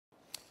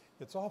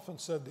It's often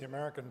said the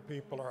American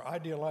people are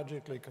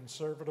ideologically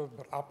conservative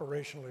but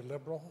operationally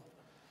liberal,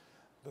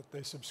 that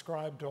they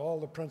subscribe to all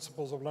the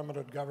principles of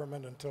limited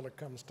government until it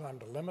comes time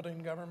to limiting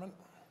government.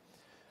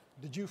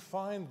 Did you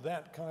find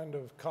that kind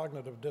of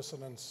cognitive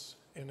dissonance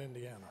in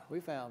Indiana?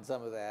 We found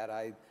some of that.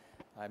 I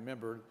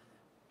remember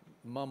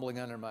mumbling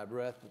under my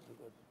breath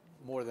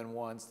more than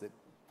once that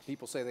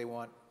people say they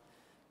want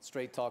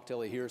straight talk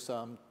till you hear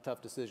some,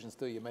 tough decisions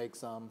till you make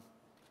some,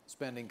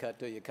 spending cut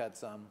till you cut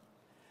some.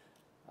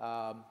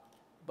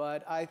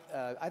 But I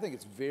think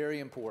it's very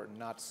important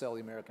not to sell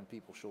the American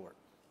people short.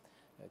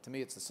 To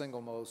me, it's the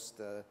single most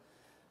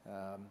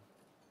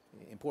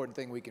important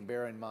thing we can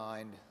bear in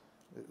mind.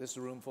 This is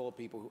a room full of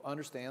people who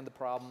understand the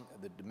problem,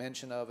 the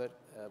dimension of it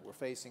we're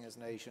facing as a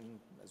nation,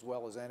 as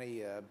well as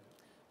any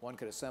one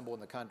could assemble in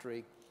the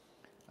country.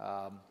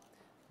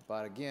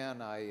 But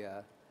again,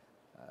 I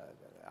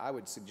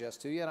would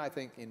suggest to you, and I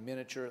think in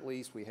miniature at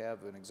least, we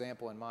have an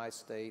example in my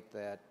state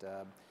that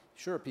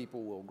sure,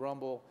 people will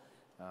grumble.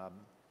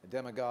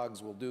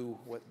 Demagogues will do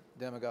what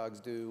demagogues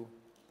do,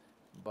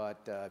 but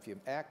if you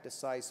act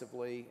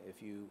decisively,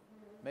 if you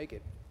make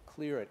it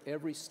clear at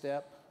every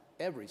step,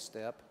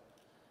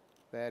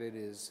 that it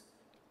is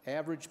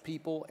average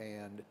people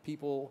and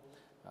people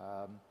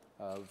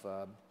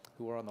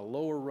who are on the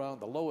lower rung,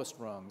 the lowest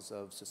rungs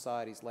of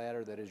society's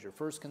ladder, that is your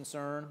first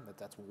concern,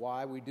 that's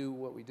why we do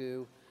what we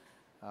do,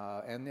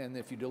 and then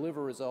if you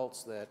deliver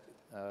results that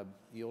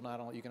you can not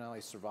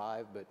only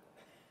survive but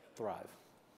thrive.